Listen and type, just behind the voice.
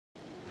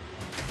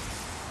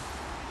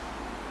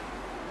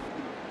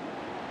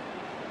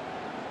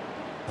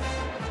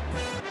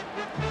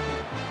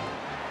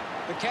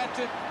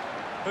Captain,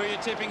 who are you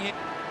tipping here?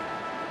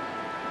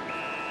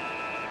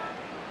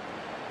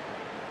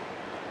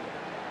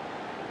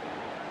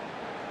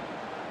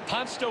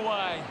 Punched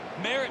away.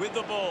 Merritt with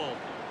the ball.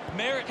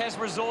 Merritt has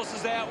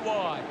resources out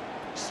wide.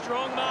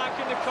 Strong mark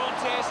in the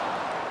contest.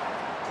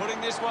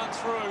 Putting this one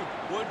through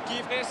would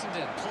give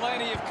Essendon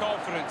plenty of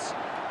confidence.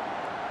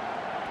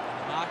 And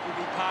the mark will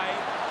be paid.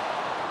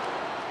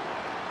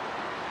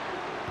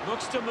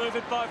 Looks to move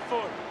it by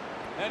foot.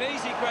 An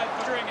easy grab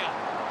for Stringer.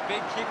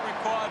 Big kick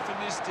required from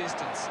this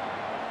distance.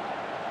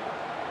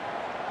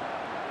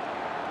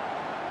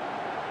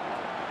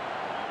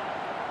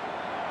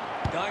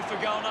 Going for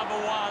goal number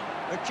one.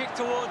 A kick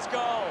towards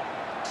goal.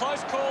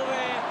 Close call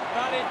there,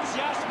 but it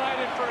just made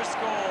it for a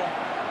score.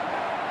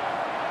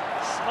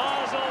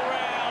 Smiles all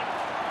round.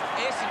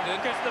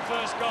 Essendon gets the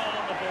first goal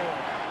on the board.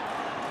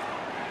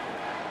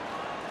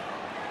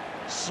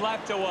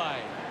 Slapped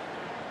away.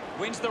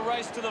 Wins the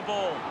race to the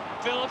ball.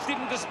 Phillips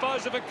didn't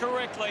dispose of it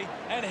correctly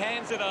and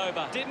hands it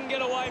over. Didn't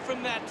get away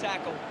from that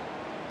tackle.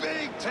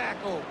 Big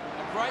tackle.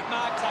 A great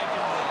mark taken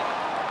there.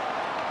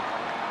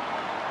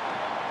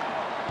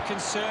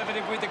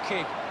 Conservative with the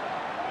kick.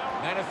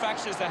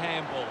 Manufactures the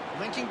handball.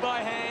 Linking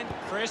by hand.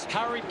 Chris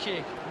hurried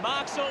kick.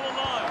 Marks all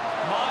alone.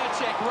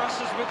 Myercheck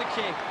rushes with the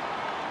kick.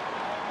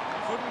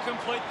 Couldn't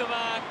complete the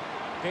mark.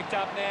 Picked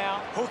up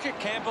now. Hook it.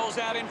 Campbell's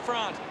out in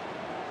front.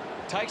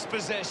 Takes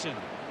possession.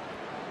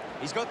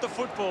 He's got the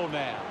football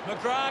now.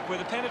 McGrath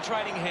with a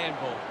penetrating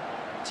handball.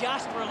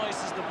 Just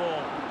releases the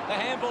ball. The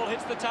handball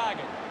hits the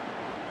target.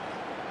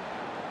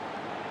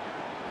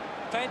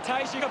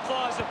 Fantasia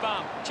applies a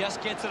bump.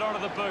 Just gets it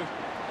onto the boot.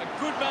 A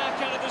good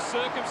mark under the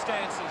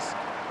circumstances.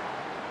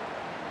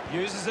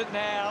 Uses it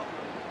now.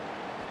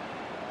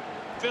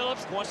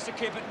 Phillips wants to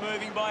keep it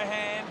moving by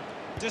hand.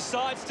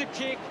 Decides to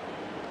kick.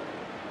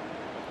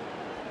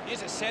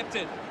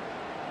 Intercepted.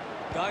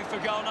 Going for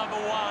goal number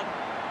one.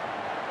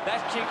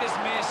 That kick is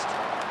missed.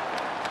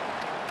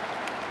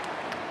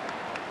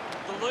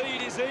 The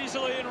lead is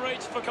easily in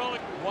reach for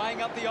Collingwood.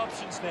 Weighing up the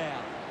options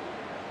now.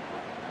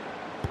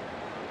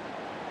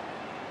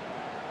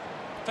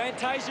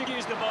 Fantasia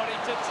used the body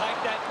to take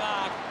that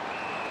mark.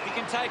 He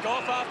can take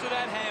off after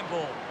that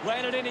handball.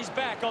 Landed in his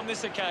back on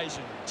this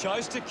occasion.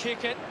 Chose to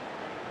kick it.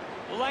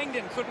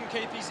 Langdon couldn't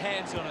keep his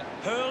hands on it.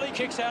 Hurley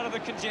kicks out of the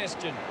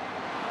congestion.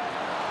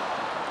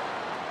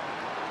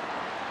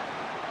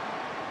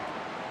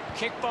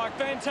 Kick by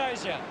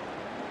Fantasia.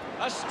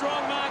 A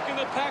strong mark in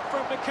the pack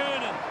from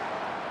McKernan.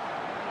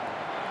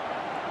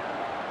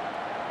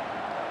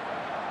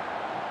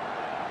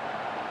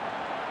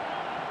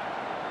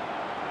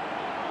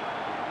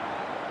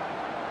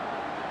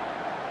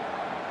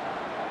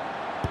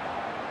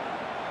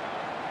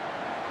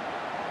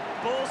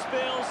 Ball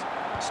spills.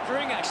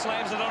 Stringer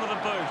slams it onto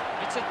the boot.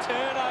 It's a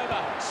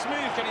turnover.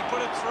 Smooth, can he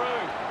put it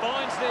through?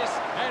 Finds this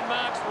and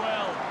marks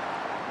well.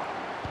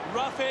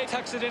 Rough air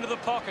tucks it into the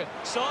pocket.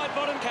 Side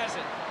bottom has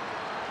it.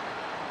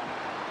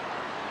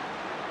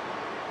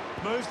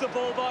 Moves the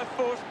ball by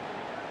foot.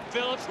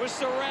 Phillips was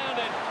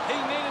surrounded. He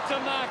needed to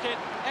mark it,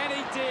 and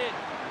he did.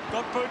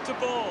 Got boot to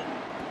ball.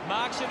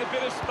 Marks in a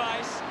bit of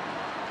space.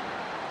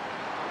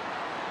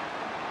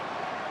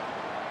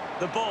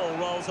 The ball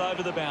rolls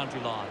over the boundary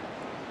line.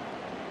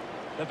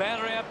 The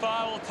boundary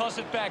umpire will toss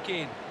it back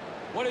in.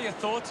 What are your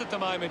thoughts at the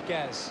moment,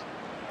 Gaz?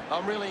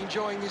 I'm really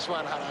enjoying this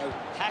one, Hutto.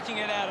 Hacking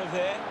it out of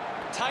there.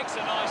 Takes a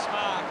nice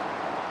mark.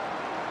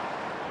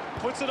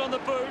 Puts it on the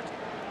boot.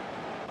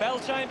 Bell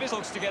Chambers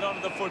looks to get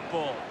onto the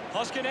football.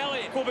 Hoskin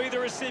Elliott will be the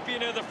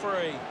recipient of the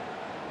free.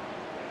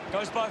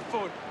 Goes by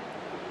foot.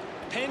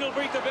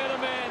 Pendlebury the better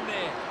man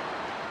there.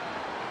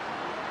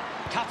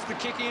 Cuts the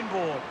kick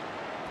inboard.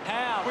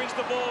 Howe wins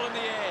the ball in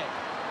the air.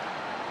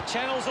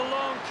 Channels a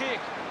long kick.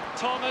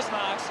 Thomas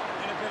marks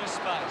in a bit of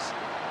space.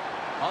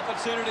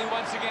 Opportunity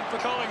once again for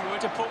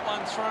Collingwood to put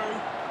one through.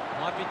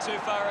 Might be too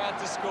far out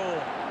to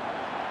score.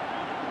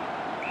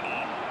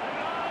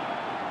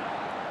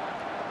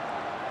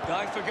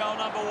 Going for goal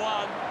number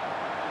one.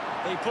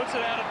 He puts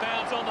it out of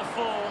bounds on the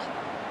full.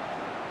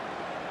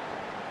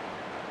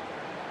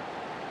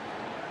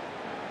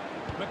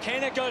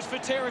 McKenna goes for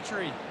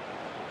territory.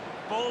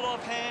 Ball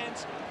off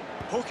hands.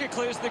 Hooker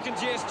clears the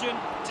congestion.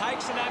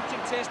 Takes an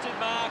uncontested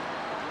mark.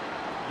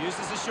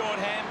 Uses a short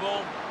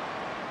handball.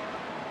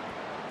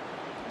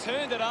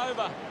 Turned it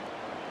over.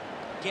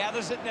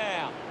 Gathers it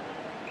now.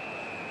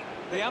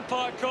 The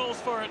umpire calls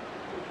for it.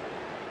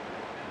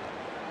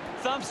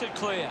 Thumps it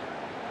clear.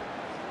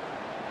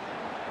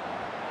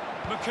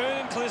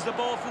 McKernan clears the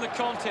ball from the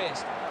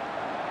contest.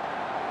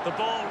 The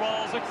ball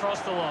rolls across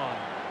the line.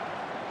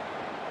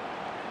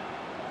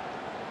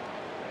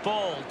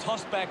 Ball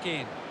tossed back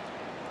in.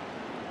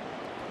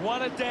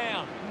 Won it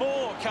down.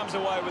 Moore comes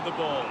away with the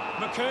ball.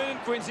 McKernan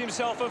wins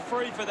himself a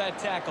free for that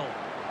tackle.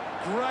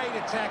 Great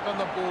attack on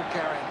the ball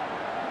carry.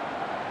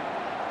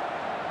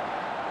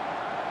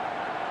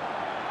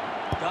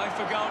 Going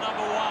for goal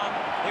number one.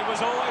 He was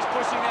always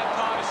pushing that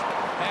post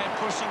and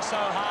pushing so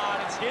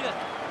hard it's hit it.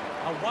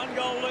 A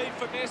one-goal lead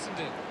for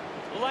Essendon.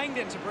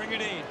 Langdon to bring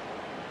it in.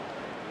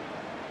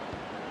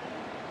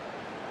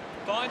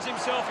 Finds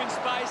himself in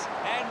space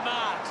and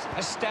marks.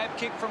 A stab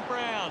kick from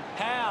Brown.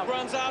 Howe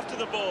runs after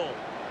the ball.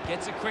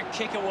 Gets a quick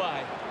kick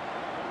away.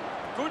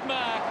 Good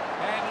mark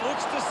and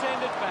looks to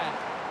send it back.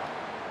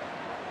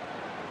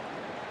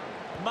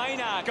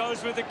 Maynard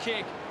goes with the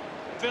kick.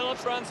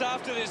 Phillips runs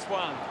after this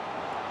one.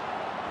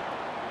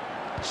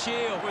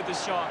 Shield with the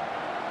shot.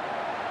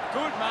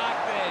 Good mark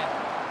there.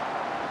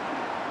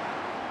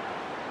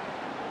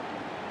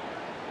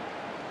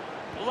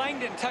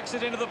 Langdon tucks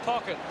it into the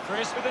pocket.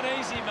 Chris with an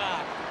easy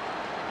mark.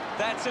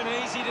 That's an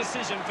easy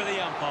decision for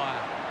the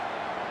umpire.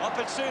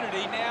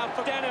 Opportunity now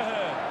for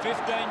Danaher. 15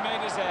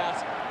 metres out.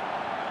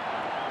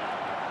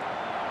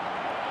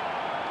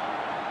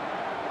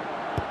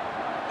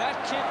 That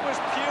kick was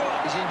pure.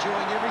 He's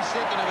enjoying every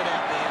second of it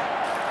out there.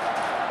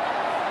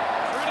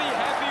 Pretty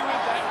happy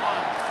with that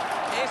one.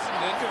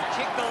 Essendon have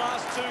kicked the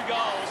last 2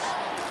 goals.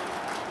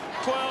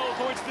 12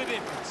 points the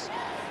difference.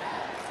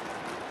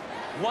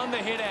 Won the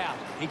hit out.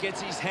 He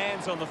gets his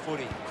hands on the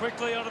footy.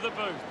 Quickly onto the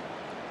boot.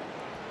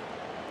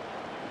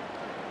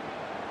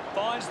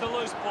 Finds the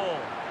loose ball.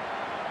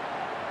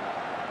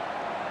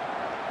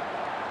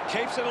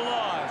 Keeps it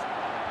alive.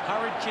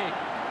 Hurried kick.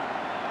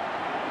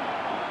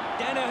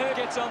 Danaher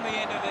gets on the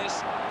end of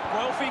this.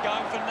 Guelphy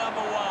going for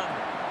number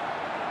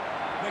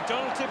 1.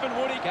 McDonald Tip and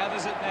Woody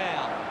gathers it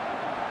now.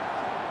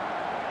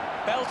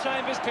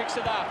 Bellchambers picks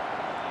it up.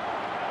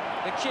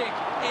 The kick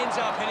ends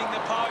up hitting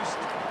the post.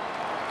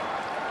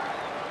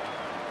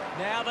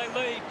 Now they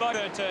lead by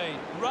 13.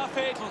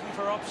 Roughhead looking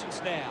for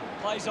options now.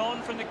 Plays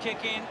on from the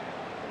kick in.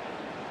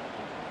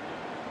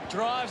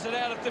 Drives it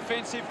out of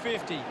defensive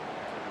 50.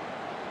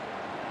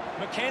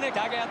 McKenna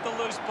dug out the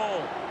loose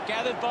ball.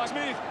 Gathered by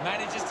Smith.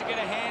 Manages to get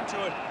a hand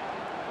to it.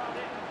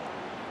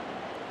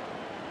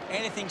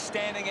 Anything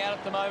standing out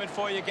at the moment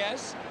for you,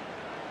 Gaz?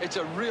 It's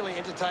a really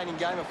entertaining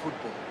game of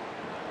football.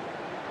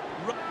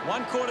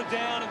 1 quarter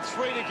down and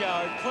 3 to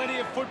go. Plenty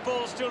of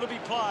football still to be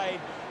played.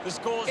 The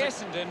score's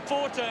Essendon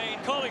 14,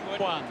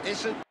 Collingwood 1.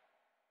 Essendon.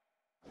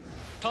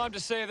 Time to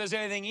see if there's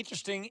anything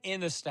interesting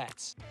in the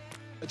stats.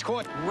 It's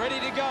quite ready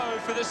to go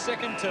for the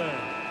second turn.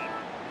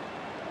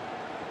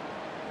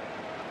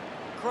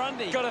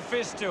 Grundy got a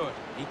fist to it.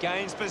 He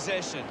gains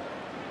possession.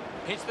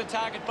 Hits the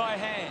target by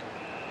hand.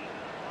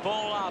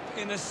 Ball up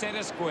in the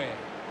centre square.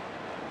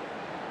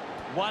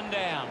 1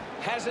 down.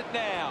 Has it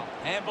now.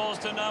 Handballs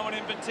to no one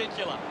in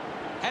particular.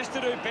 Has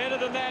to do better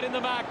than that in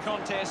the mark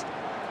contest.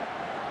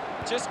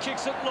 Just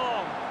kicks it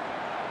long.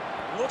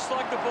 Looks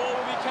like the ball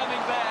will be coming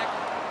back.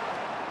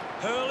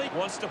 Hurley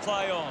wants to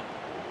play on.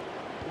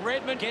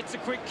 Redmond gets a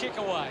quick kick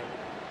away.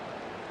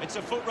 It's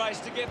a foot race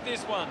to get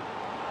this one.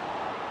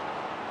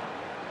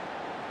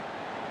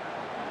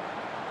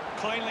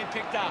 Cleanly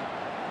picked up.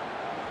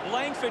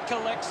 Langford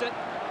collects it.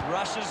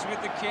 Rushes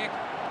with the kick.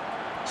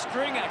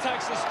 Stringer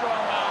takes a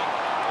strong mark.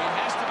 It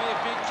has to be a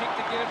big kick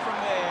to get it from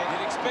there.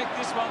 You'd expect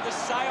this one to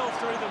sail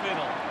through the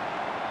middle.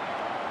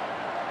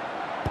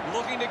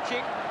 Looking to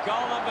kick,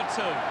 goal number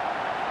 2.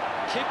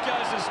 Kick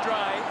goes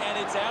astray, and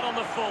it's out on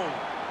the full.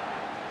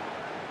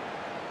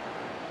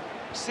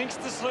 Sinks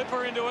the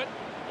slipper into it.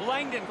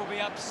 Langdon will be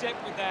upset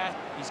with that.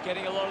 He's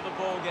getting a lot of the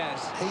ball,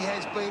 Gaz. He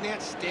has been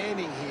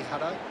outstanding here,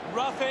 Hutto.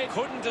 Roughhead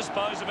couldn't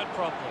dispose of it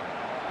properly.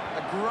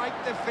 A great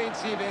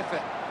defensive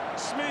effort.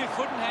 Smith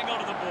couldn't hang on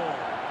to the ball.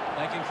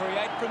 They can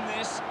create from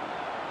this.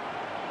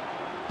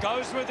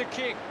 Goes with the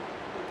kick.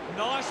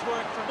 Nice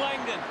work from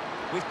Langdon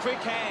with quick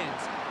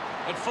hands.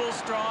 At full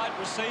stride,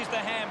 receives the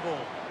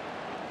handball.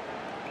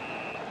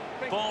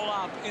 Ball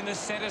up in the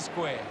centre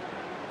square.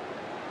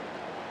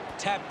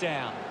 Tap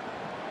down.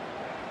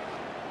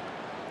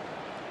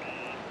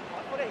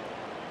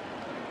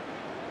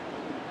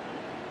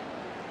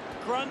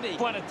 Grundy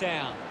won it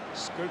down.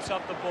 Scoops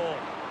up the ball.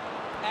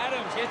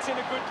 Adams gets in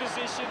a good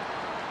position.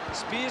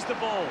 Spears the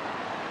ball.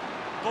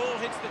 Ball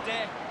hits the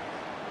deck.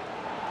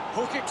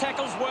 Hooker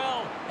tackles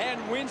well and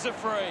wins a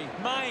free.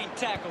 Main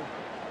tackle.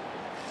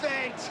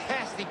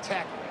 Fantastic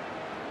tackle.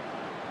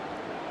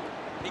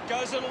 He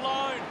goes it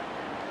alone.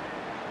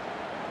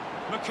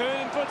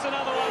 McKernan puts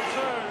another one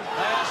through.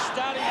 They are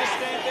starting to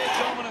stamp their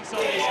dominance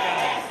on this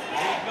game.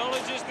 He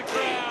acknowledges the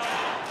crowd.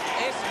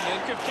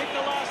 Essendon could kick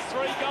the last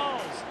 3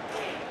 goals.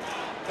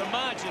 The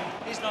margin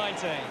is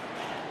 19.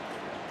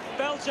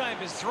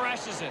 Bellchambers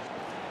thrashes it.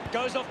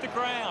 Goes off the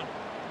ground.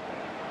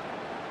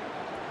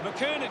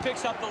 McKernan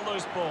picks up the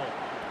loose ball.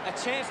 A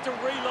chance to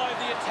reload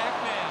the attack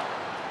now.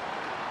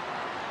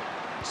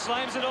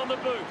 Slams it on the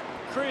boot.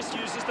 Chris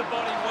uses the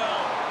body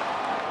well.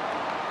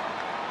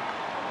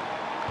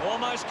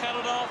 Almost cut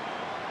it off.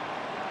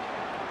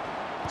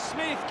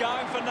 Smith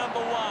going for number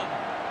 1.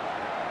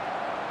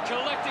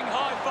 Collecting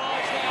high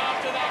fives now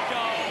after that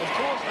goal. Of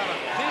course, Hutto.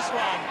 This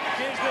one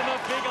gives them a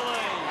bigger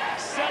lead.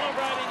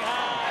 Celebrating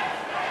hard.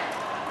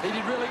 He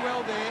did really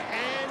well there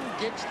and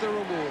gets the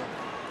reward.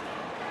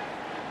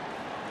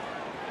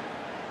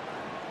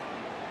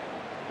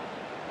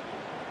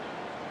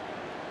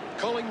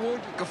 Collingwood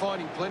are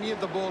finding plenty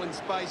of the ball in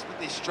space, but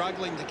they're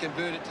struggling to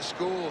convert it to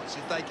scores.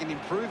 If they can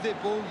improve their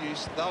ball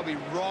use, they'll be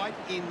right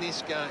in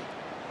this game.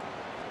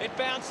 It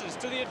bounces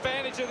to the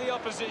advantage of the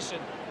opposition.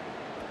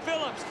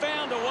 Phillips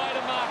found a way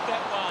to mark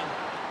that one.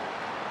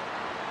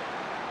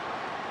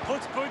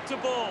 Puts boot to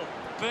ball.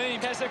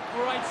 Beam has a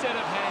great set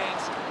of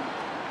hands.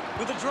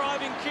 With a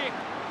driving kick.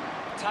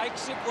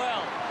 Takes it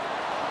well.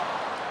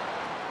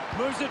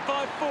 Moves it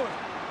by foot.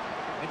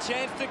 A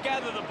chance to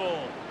gather the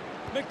ball.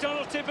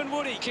 McDonald tipping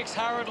Woody. Kicks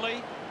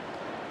hurriedly.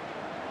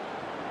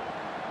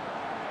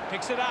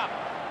 Picks it up.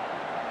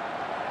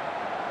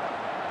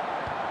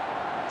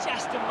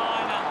 Just a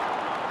minor.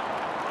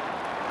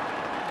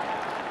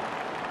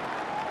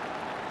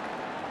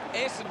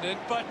 Essendon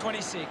by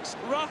 26.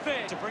 Rough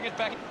edge to bring it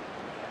back.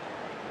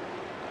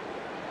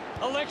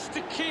 Elects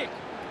to kick.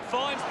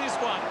 Finds this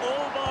one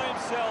all by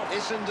himself.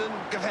 Essendon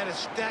have had a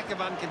stack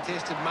of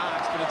uncontested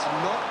marks, but it's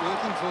not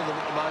working for them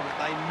at the moment.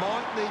 They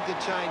might need to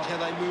change how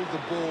they move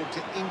the ball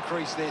to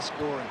increase their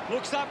scoring.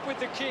 Looks up with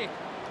the kick.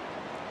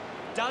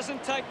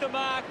 Doesn't take the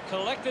mark.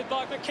 Collected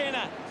by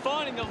McKenna.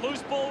 Finding the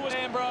loose ball with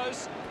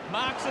Ambrose.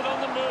 Marks it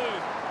on the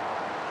move.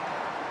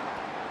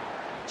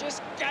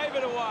 Just gave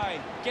it away.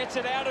 Gets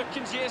it out of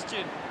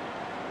congestion.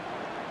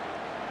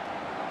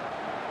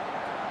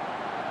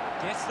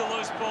 Gets the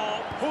loose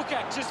ball.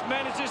 Hooker just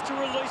manages to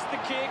release the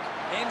kick.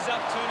 Ends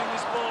up turning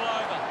this ball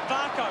over.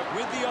 Varco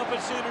with the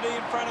opportunity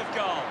in front of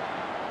goal.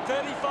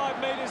 35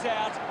 metres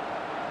out.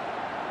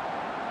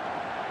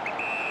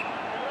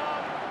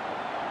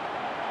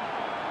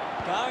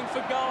 Going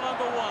for goal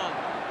number one.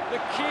 The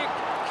kick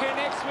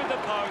connects with the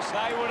post.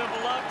 They would have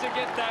loved to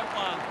get that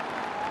one.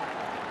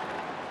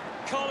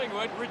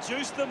 Collingwood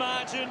reduced the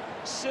margin,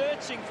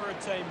 searching for a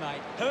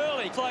teammate.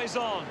 Hurley plays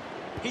on.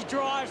 He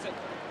drives it.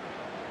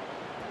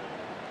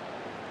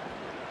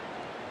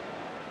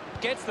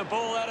 Gets the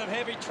ball out of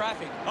heavy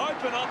traffic.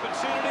 Open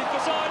opportunity for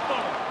side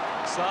bottom.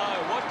 So,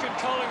 what can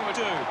Collingwood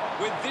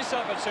do with this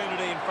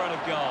opportunity in front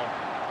of goal?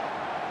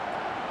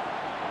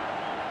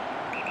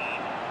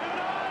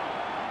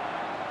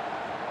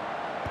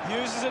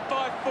 Uses it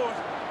by foot.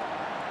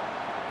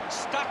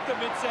 Stuck the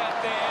mitts out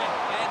there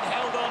and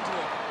held onto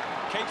it.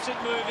 Keeps it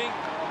moving.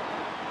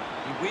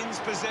 He wins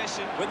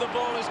possession with the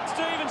ball is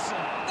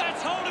Stevenson.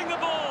 That's holding the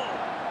ball.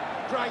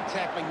 Great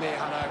tackling there,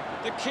 Hutto.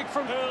 The kick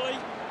from Hurley.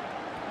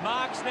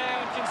 Marks now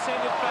and can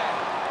send it back.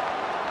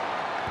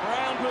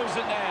 Brown moves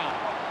it now.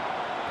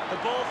 The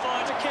ball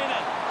finds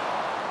McKenna.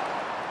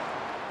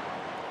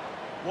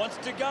 Wants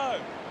to go.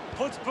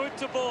 Puts boot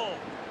to ball.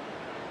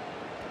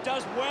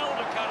 Does well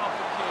to cut off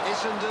the kick.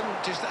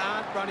 Essendon just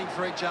aren't running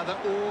for each other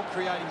or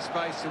creating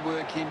space to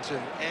work into.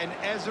 And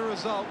as a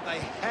result, they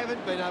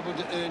haven't been able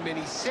to earn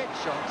many set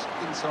shots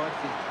inside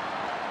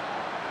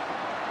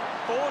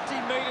 50.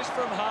 40 metres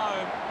from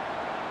home.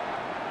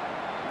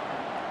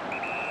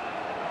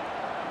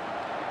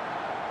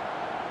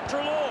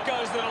 Trelaw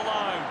goes it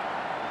alone.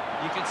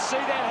 You can see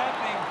that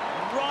happening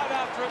right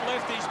after it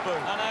left his boot.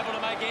 Unable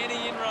to make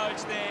any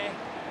inroads there.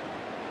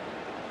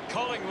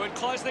 Collingwood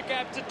close the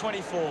gap to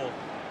 24.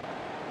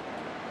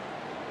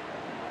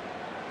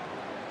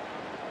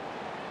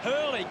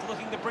 Hurley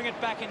looking to bring it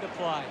back into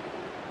play.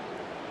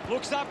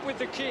 Looks up with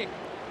the kick.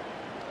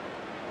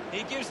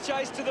 He gives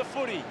chase to the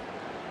footy.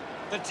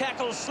 The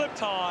tackle slipped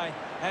high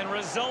and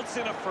results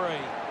in a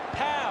free.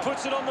 Howe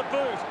puts it on the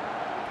boot.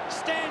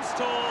 Stands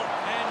tall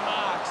and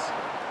marks.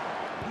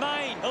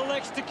 Main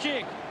elects to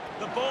kick.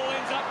 The ball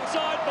ends up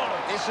side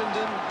bottom.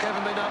 Essendon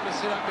haven't been able to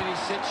set up many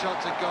set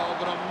shots at goal,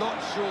 but I'm not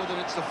sure that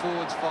it's the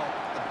forward's fault.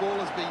 The ball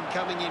has been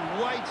coming in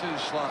way too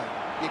slow.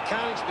 You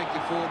can't expect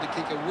your forward to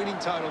kick a winning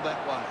total that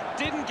way.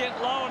 Didn't get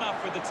low enough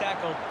with the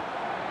tackle.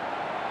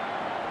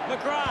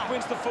 McGrath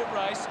wins the foot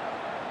race.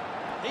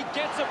 He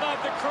gets above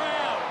the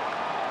crowd.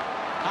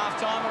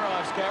 Half-time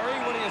arrives, Gary.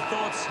 What are your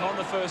thoughts on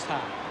the first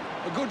half?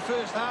 A good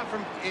first half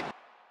from it.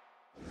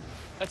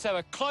 Let's have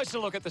a closer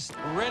look at this.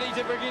 Ready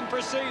to begin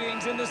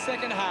proceedings in the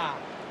second half.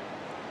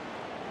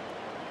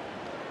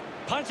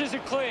 Punches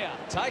it clear.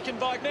 Taken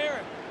by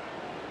Merritt.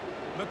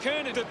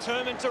 McKernan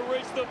determined to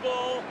reach the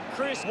ball.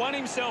 Chris won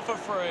himself a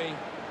free.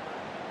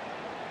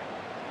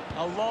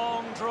 A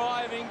long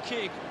driving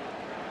kick.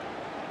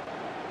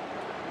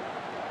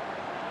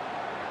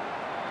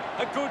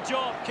 A good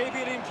job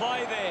keeping it in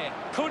play there.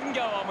 Couldn't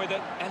go on with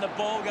it, and the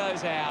ball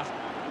goes out.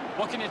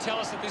 What can you tell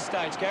us at this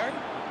stage, Gary?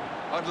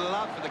 I'd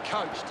love for the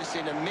coach to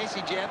send a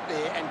message out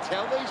there and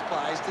tell these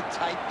players to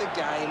take the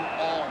game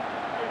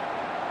on.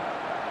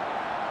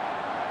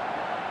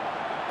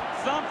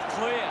 Thumped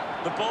clear.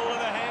 The ball in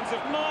the hands of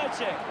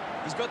Myercheck.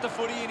 He's got the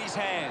footy in his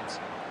hands.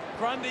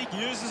 Grundy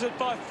uses it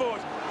by foot.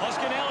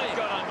 Hoskinelli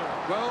got under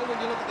it. Well, when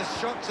you look at the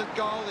shots at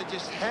goal, there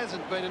just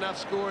hasn't been enough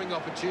scoring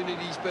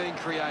opportunities being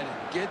created.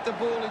 Get the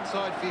ball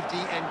inside 50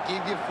 and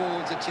give your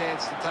forwards a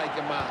chance to take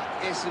a mark.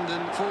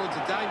 Essendon forwards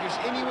are dangerous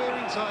anywhere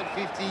inside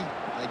 50.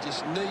 They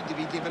just need to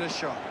be given a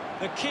shot.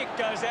 The kick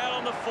goes out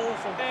on the full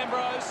from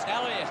Ambrose.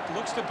 Elliott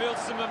looks to build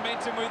some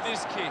momentum with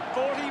this kick.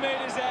 40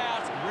 metres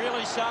out.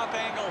 Really sharp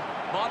angle.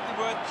 Might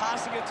be worth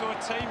passing it to a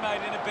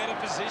teammate in a better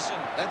position.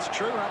 That's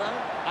true, Hutto.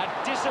 A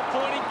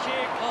disappointing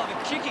kick. Oh, the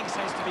kicking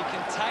seems to be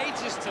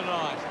contagious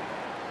tonight.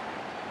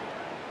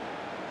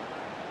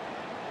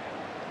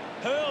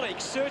 Hurley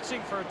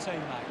searching for a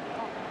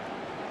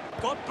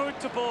teammate. Got boot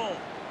to ball.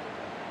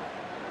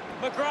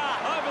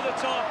 McGrath over the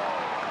top.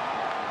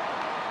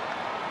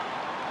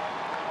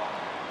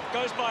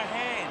 Goes by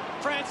hand.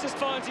 Francis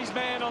finds his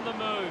man on the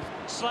move.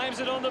 Slams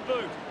it on the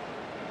boot.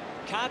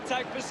 Can't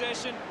take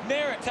possession.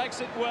 Merritt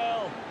takes it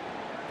well.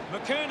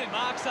 McKernan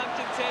marks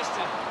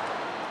uncontested.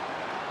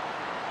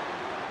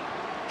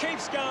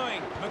 Keeps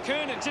going.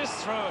 McKernan just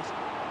through it.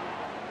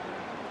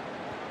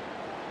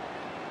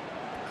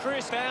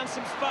 Chris found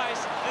some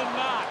space and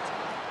marked.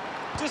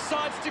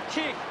 Decides to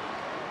kick.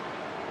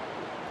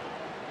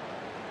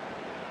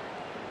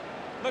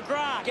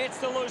 McGrath gets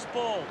the loose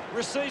ball,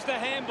 receives the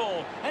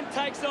handball and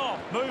takes off.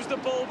 Moves the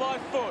ball by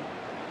foot.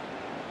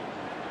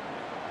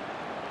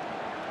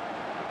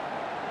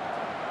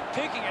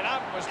 Picking it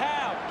up was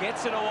Howe.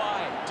 Gets it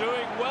away.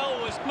 Doing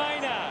well was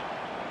Maynard.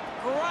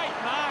 Great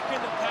mark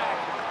in the pack.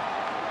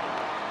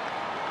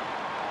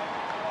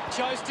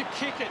 Chose to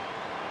kick it.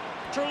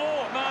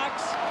 Treloar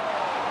marks.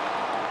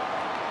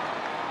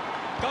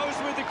 Goes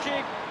with the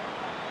kick.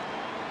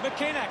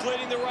 McKenna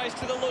leading the race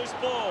to the loose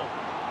ball.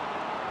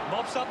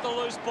 Mops up the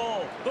loose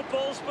ball. The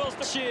ball spills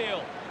to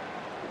Shield.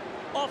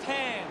 Off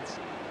hands.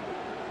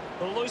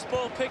 The loose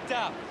ball picked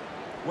up.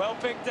 Well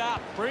picked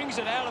up. Brings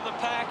it out of the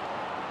pack.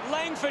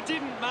 Langford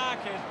didn't mark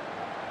it.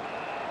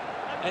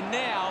 And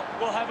now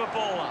we'll have a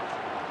ball up.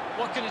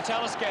 What can you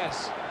tell us,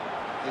 Gas?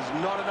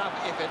 There's not enough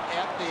effort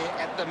out there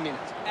at the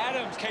minute.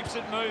 Adams keeps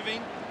it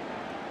moving.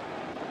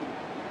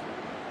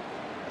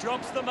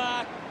 Drops the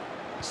mark.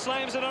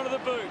 Slams it onto the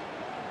boot.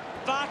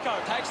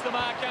 Varco takes the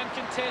mark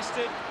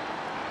uncontested.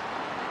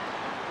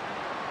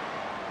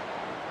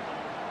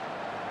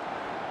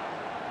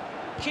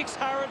 Kicks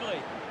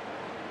hurriedly.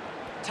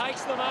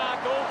 Takes the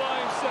mark all by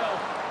himself.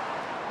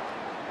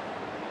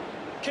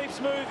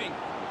 Keeps moving.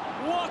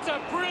 What a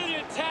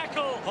brilliant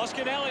tackle.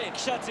 Hoskin Elliott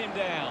shuts him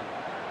down.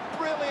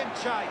 Brilliant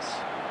chase.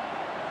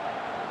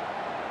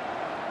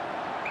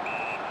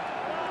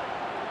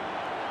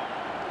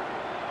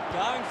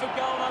 Going for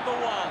goal number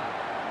one.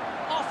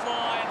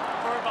 Offline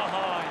for a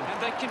behind.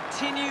 And they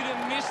continue to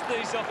miss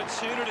these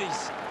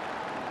opportunities.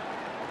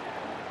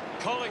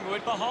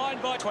 Collingwood behind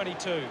by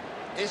 22.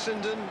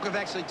 Essendon have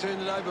actually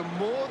turned it over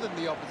more than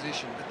the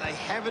opposition, but they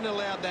haven't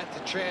allowed that to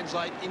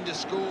translate into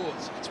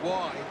scores. It's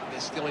why they're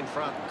still in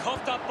front.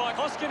 Coughed up by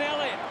Hoskin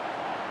Elliott.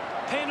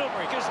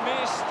 Pendlebury has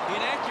missed.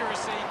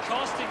 Inaccuracy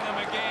costing them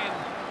again.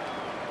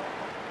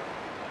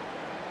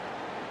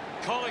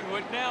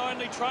 Collingwood now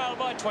only trail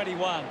by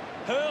 21.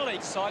 Hurley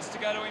decides to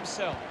go to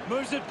himself.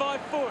 Moves it by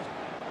foot.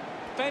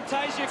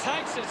 Fantasia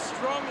takes it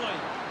strongly.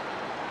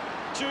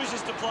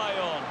 Chooses to play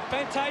on.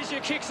 Fantasia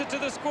kicks it to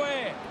the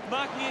square.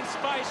 Marking in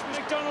space.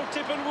 McDonald,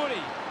 Tip and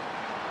Woody.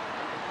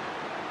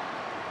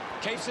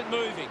 Keeps it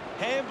moving.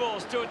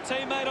 Handballs to a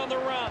teammate on the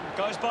run.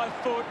 Goes by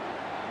foot.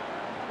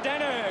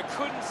 Danaher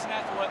couldn't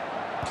snaffle it.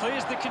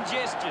 Clears the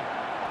congestion.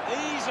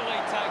 Easily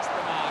takes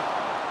the mark.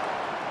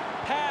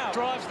 Howe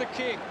drives the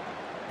kick.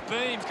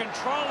 Beams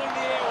controlling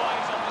the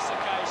airwaves on this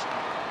occasion.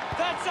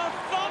 That's a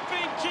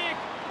thumping kick.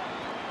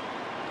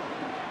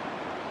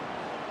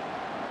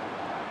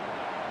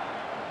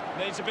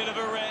 Needs a bit of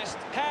a rest.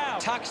 Howe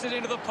tucks it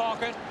into the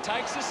pocket.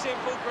 Takes a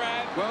simple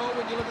grab. Well,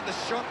 when you look at the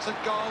shots at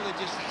goal, there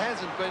just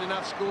hasn't been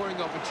enough scoring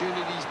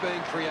opportunities being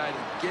created.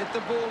 Get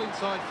the ball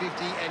inside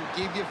 50 and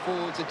give your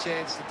forwards a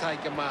chance to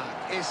take a mark.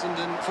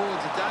 Essendon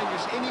forwards are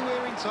dangerous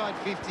anywhere inside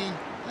 50.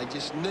 They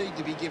just need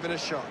to be given a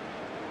shot.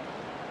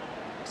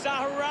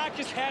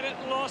 Zaharakis had it,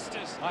 lost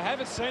it. I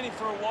haven't seen him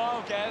for a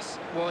while, Gaz.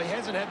 Well, he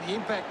hasn't had the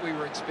impact we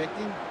were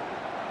expecting.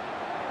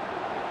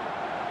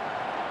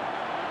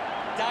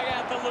 Dug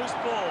out the loose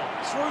ball.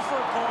 Through for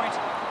a point.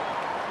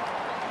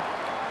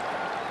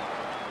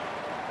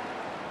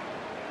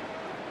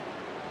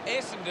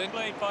 Essendon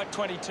lead by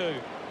 22.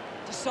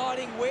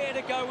 Deciding where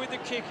to go with the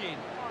kick in.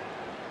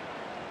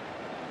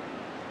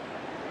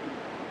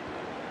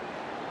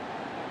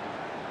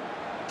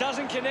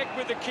 Doesn't connect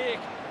with the kick.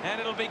 And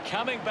it'll be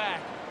coming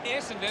back.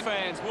 Essendon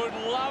fans would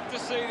love to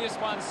see this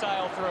one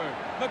sail through.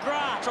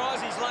 McGrath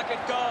tries his luck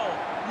at goal.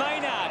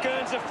 Maynard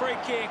earns a free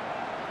kick.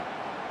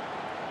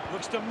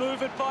 Looks to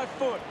move it by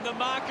foot. The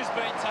mark has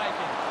been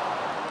taken.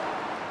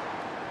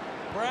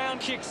 Brown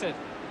kicks it.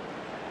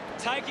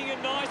 Taking a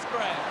nice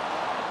grab.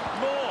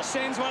 Moore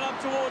sends one up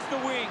towards the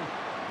wing.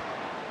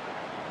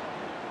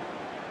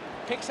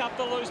 Picks up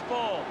the loose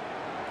ball.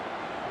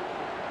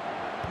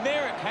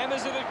 Merritt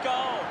hammers it at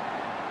goal.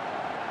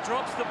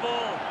 Drops the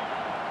ball.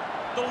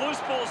 The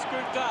loose ball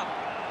scooped up.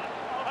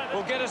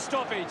 We'll get a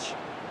stoppage.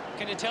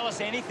 Can you tell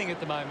us anything at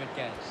the moment,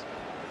 Gaz?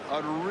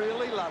 I'd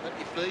really love it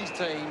if these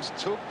teams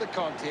took the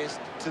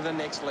contest to the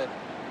next level.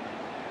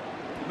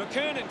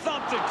 McKernan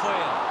thumped it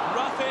clear.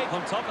 Rough egg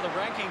on top of the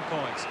ranking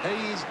points.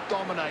 He is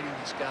dominating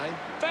this game.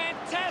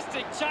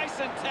 Fantastic chase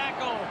and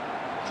tackle.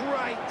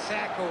 Great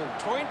tackle.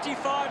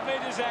 25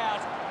 metres out.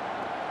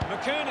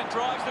 McKernan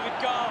drives it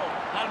at goal.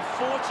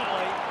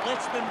 Unfortunately,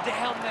 lets them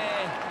down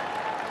there.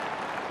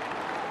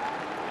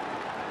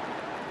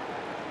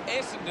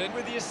 Essendon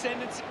with the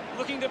ascendancy,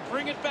 looking to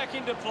bring it back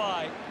into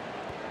play.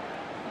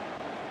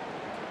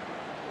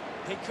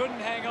 He couldn't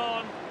hang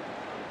on.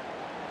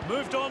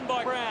 Moved on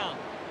by Brown.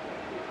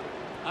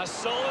 A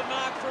solid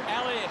mark from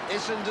Elliott.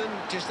 Essendon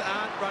just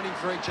aren't running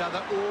for each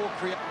other or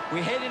create.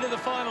 We head into the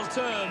final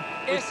term.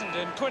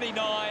 Essendon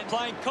 29,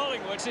 playing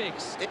Collingwood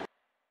 6.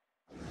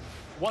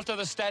 What do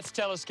the stats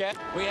tell us, Kat?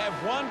 We have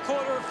 1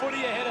 quarter of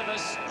footy ahead of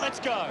us. Let's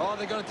go. Oh,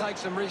 they've got to take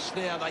some risks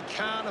now. They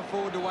can't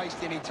afford to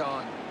waste any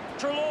time.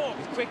 Treloar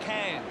with quick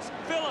hands.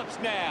 Phillips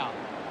now.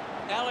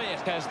 Elliott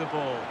has the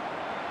ball.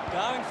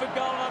 Going for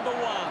goal number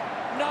 1.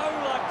 No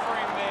luck for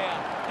him there.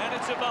 And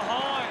it's a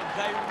behind.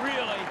 They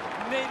really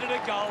needed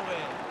a goal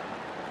there.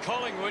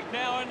 Collingwood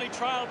now only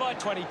trail by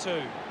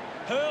 22.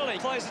 Hurley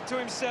plays it to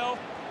himself.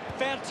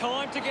 Found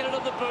time to get it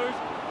at the boot.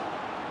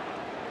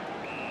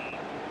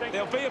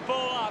 There'll be a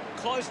ball up,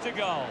 close to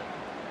goal.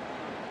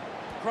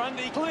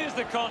 Grundy clears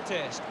the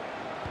contest.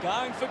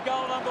 Going for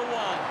goal number 1.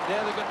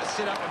 Now they've got to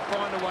sit up and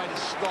find a way to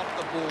stop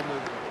the ball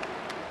movement.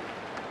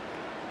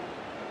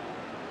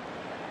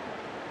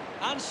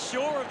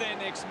 Unsure of their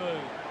next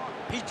move.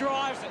 He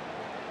drives it.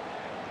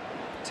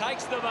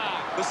 Takes the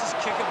mark. This is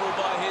kickable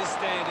by his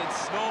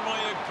standards.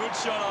 Normally a good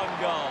shot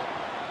on goal.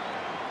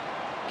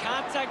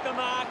 Can't take the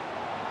mark.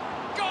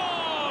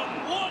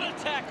 Gone! What a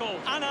tackle!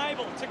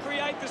 Unable to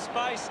create the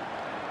space.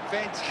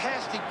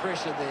 Fantastic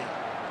pressure there.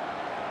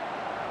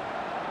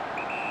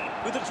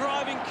 With a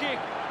driving kick.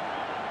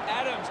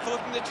 Adams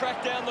looking to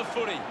track down the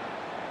footy.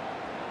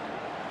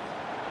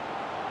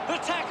 The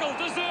tackle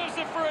deserves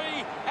a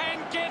free and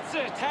gets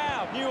it.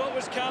 How? Knew what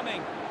was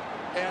coming.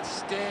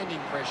 Outstanding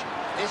pressure.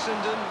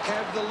 Essendon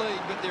have the lead,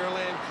 but they're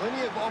allowing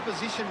plenty of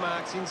opposition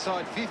marks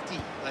inside 50.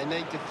 They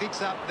need to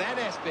fix up that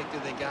aspect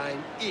of their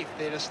game if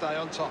they're to stay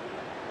on top.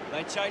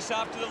 They chase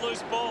after the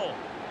loose ball.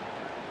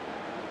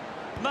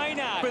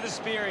 Maynard with a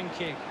spearing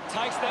kick.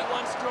 Takes that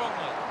one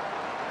strongly.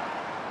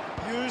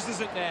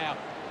 Uses it now.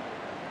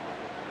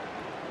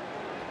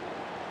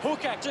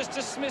 Hooker just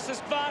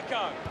dismisses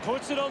Varco.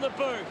 Puts it on the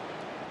boot.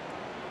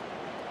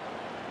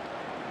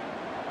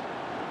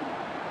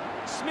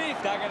 Smith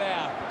dug it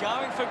out.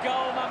 Going for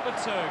goal number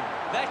 2.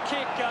 That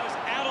kick goes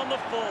out on the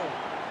full.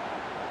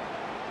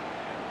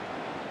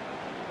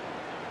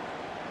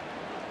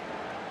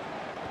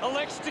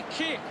 Elects to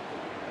kick.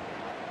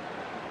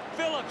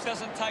 Phillips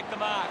doesn't take the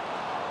mark.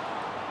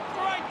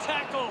 Great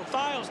tackle.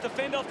 Fails to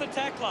fend off the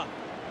tackler.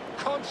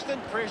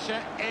 Constant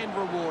pressure and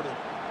rewarded.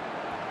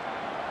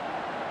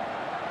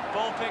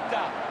 Ball picked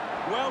up.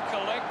 Well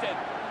collected.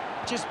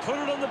 Just put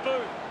it on the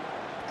boot.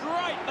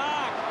 Great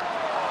mark.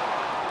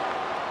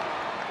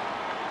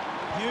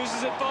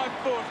 Uses it by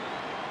foot.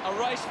 A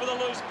race for the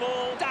loose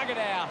ball. Dug it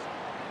out.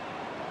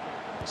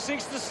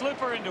 Sinks the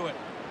slipper into it.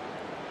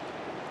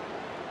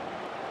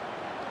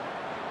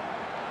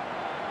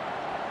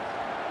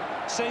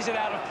 Sees it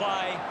out of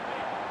play.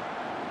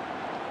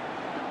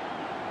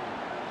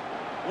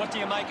 What do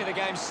you make of the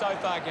game so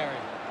far, Gary?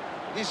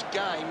 This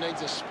game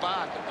needs a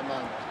spark at the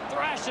moment.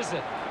 Thrashes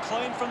it.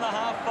 Clean from the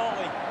half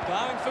volley.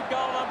 Going for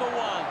goal number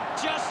 1.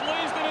 Just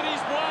leaves them in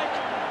his wake.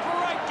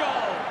 Great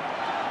goal.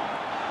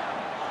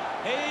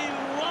 He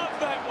loved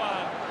that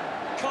one.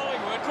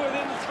 Collingwood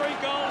within 3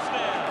 goals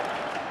now.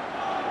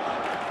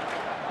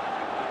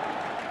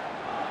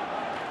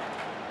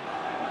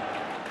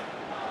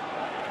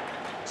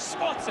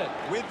 Spots it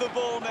with the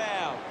ball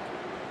now.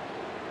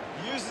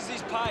 Uses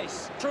his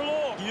pace.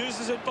 Treloar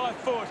uses it by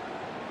foot.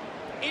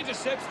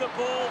 Intercepts the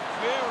ball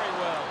very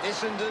well.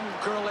 Essendon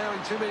are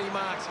allowing too many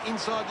marks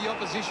inside the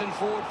opposition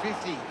forward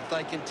 50. If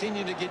they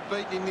continue to get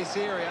beaten in this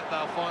area,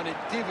 they'll find it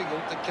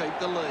difficult to keep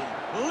the lead.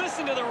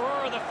 Listen to the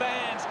roar of the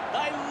fans.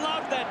 They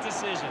love that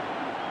decision.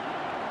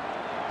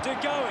 De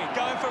Goey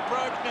going for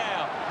broke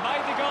now.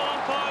 Made the goal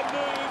umpire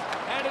move,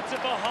 and it's a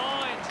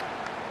behind.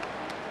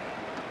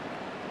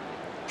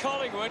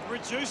 Collingwood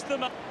reduced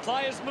them up.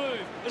 Players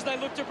move as they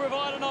look to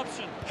provide an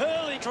option.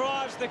 Hurley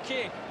drives the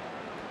kick.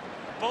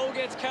 Ball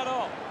gets cut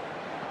off.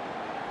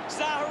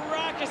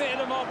 Zaharakis there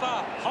to mop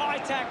up. High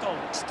tackle.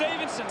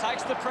 Stevenson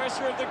takes the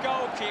pressure of the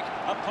goal kick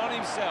upon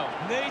himself.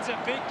 Needs a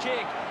big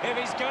kick if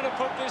he's going to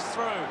put this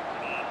through.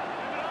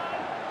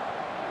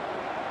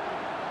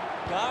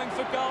 Going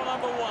for goal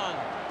number 1.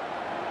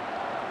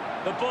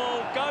 The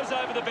ball goes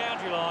over the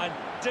boundary line,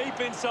 deep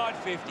inside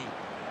 50.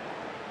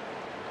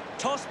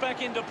 Toss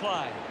back into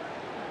play.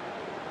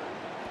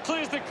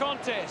 Clears the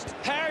contest.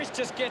 Harris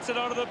just gets it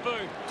onto the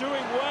boot.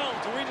 Doing well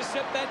to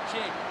intercept that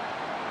kick.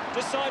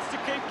 Decides to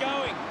keep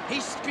going.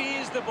 He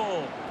spears the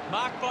ball.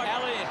 Marked by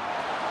Elliott.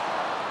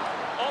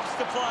 Opts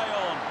to play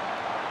on.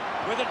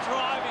 With a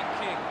driving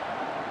kick.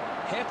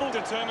 Heppel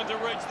determined to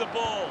reach the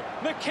ball.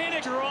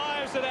 McKenna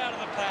drives it out of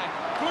the pack.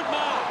 Good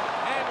mark.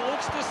 And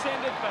looks to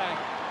send it back.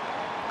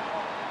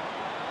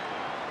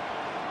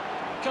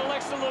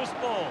 Collects the loose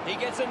ball. He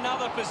gets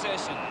another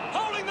possession.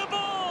 Holding the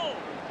ball!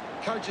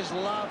 Coaches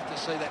love to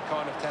see that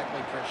kind of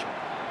tackling pressure.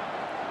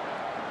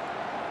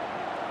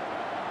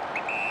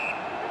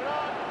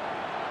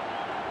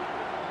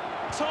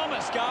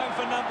 Thomas going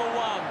for number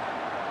 1.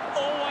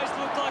 Always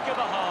looked like a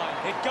behind.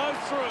 It goes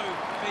through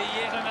for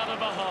yet another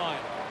behind.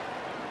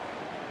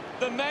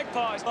 The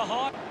Magpies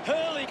behind.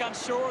 Hurley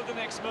unsure of the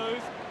next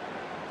move.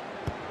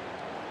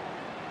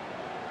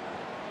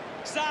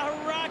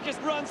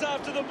 Zaharakis runs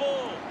after the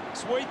ball.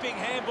 Sweeping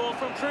handball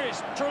from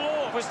Chris.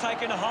 Trelaw was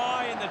taken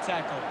high in the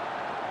tackle.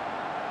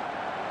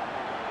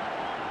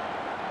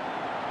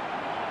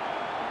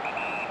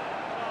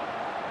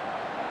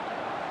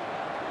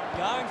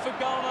 Going for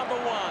goal number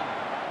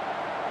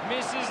 1.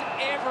 Misses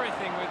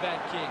everything with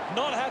that kick.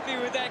 Not happy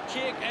with that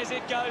kick as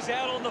it goes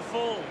out on the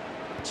full.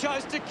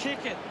 Chose to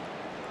kick it.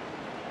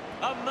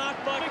 A mark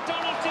by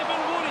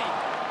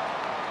McDonald-Tipungwuti.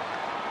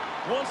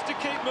 Wants to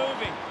keep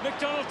moving.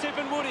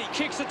 McDonald-Tipungwuti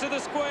kicks it to the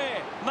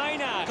square.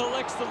 Maynard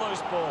collects the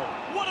loose ball.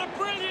 What a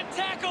brilliant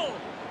tackle!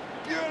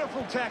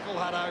 Beautiful tackle,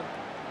 Hutto.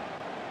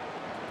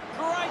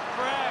 Great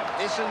grab.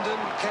 Essendon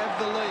have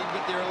the lead,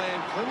 but they're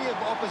allowing plenty of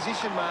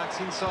opposition marks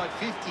inside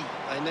 50.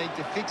 They need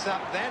to fix up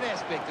that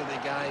aspect of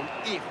their game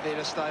if they're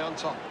to stay on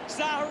top.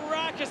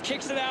 Zaharakis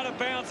kicks it out of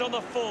bounds on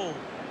the full.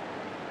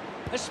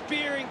 A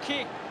spearing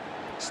kick.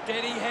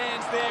 Steady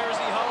hands there as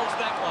he holds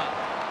that one.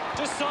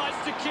 Decides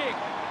to kick.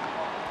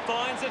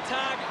 Finds a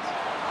target.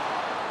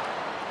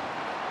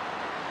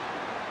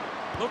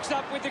 Looks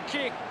up with the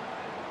kick.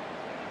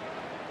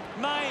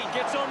 Main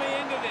gets on the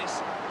end of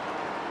this.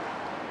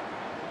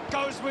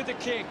 Goes with the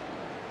kick.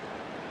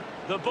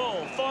 The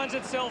ball finds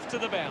itself to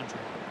the boundary.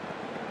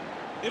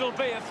 It'll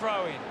be a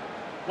throw-in.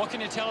 What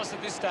can you tell us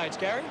at this stage,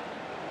 Gary?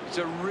 It's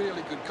a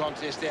really good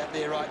contest out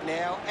there right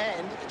now,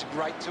 and it's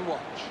great to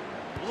watch.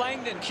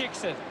 Langdon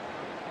kicks it.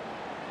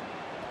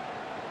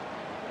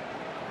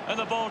 And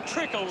the ball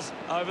trickles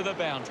over the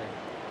boundary.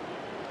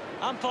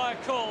 Umpire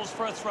calls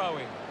for a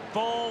throw-in.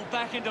 Ball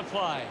back into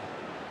play.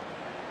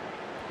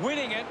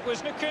 Winning it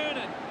was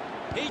McKernan.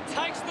 He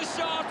takes the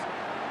shot.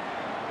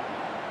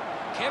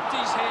 Kept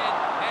his head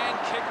and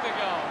kicked the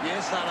goal.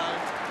 Yes, Hutto.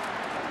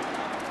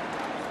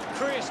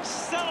 Chris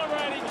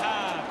celebrating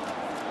hard.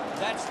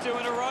 That's 2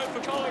 in a row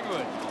for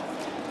Collingwood.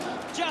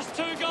 Just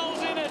 2 goals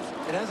in it.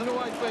 It hasn't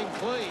always been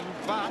clean,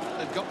 but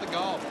they've got the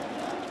goal.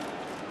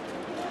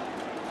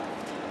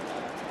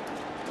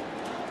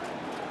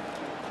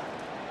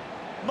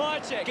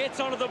 Mychek gets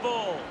onto the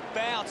ball.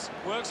 Bounce.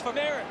 Works for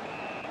Merritt.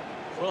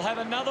 We'll have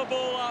another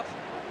ball up.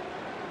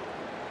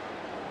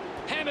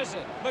 Hammers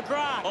it.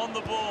 McGrath on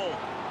the ball.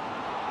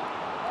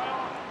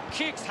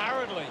 Kicks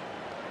hurriedly.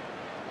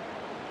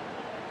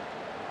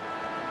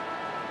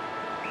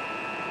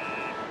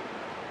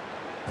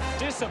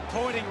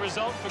 Disappointing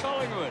result for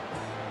Collingwood.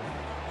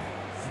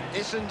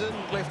 Essendon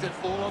left it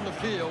all on the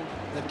field.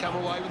 They've come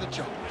away with the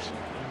chops.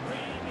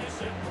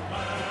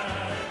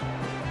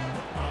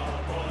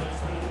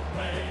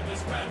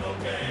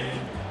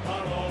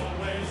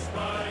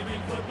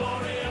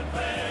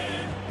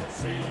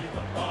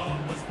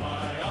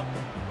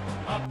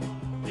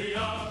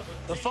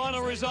 The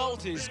final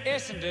result is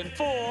Essendon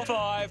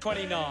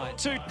 4-5-29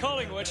 to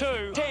Collingwood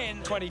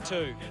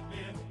 2-10-22.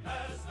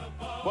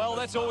 Well,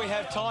 that's all we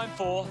have time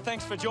for.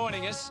 Thanks for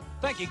joining us.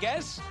 Thank you,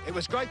 Gaz. It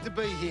was great to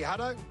be here,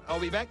 Hutto. I'll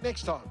be back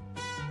next time.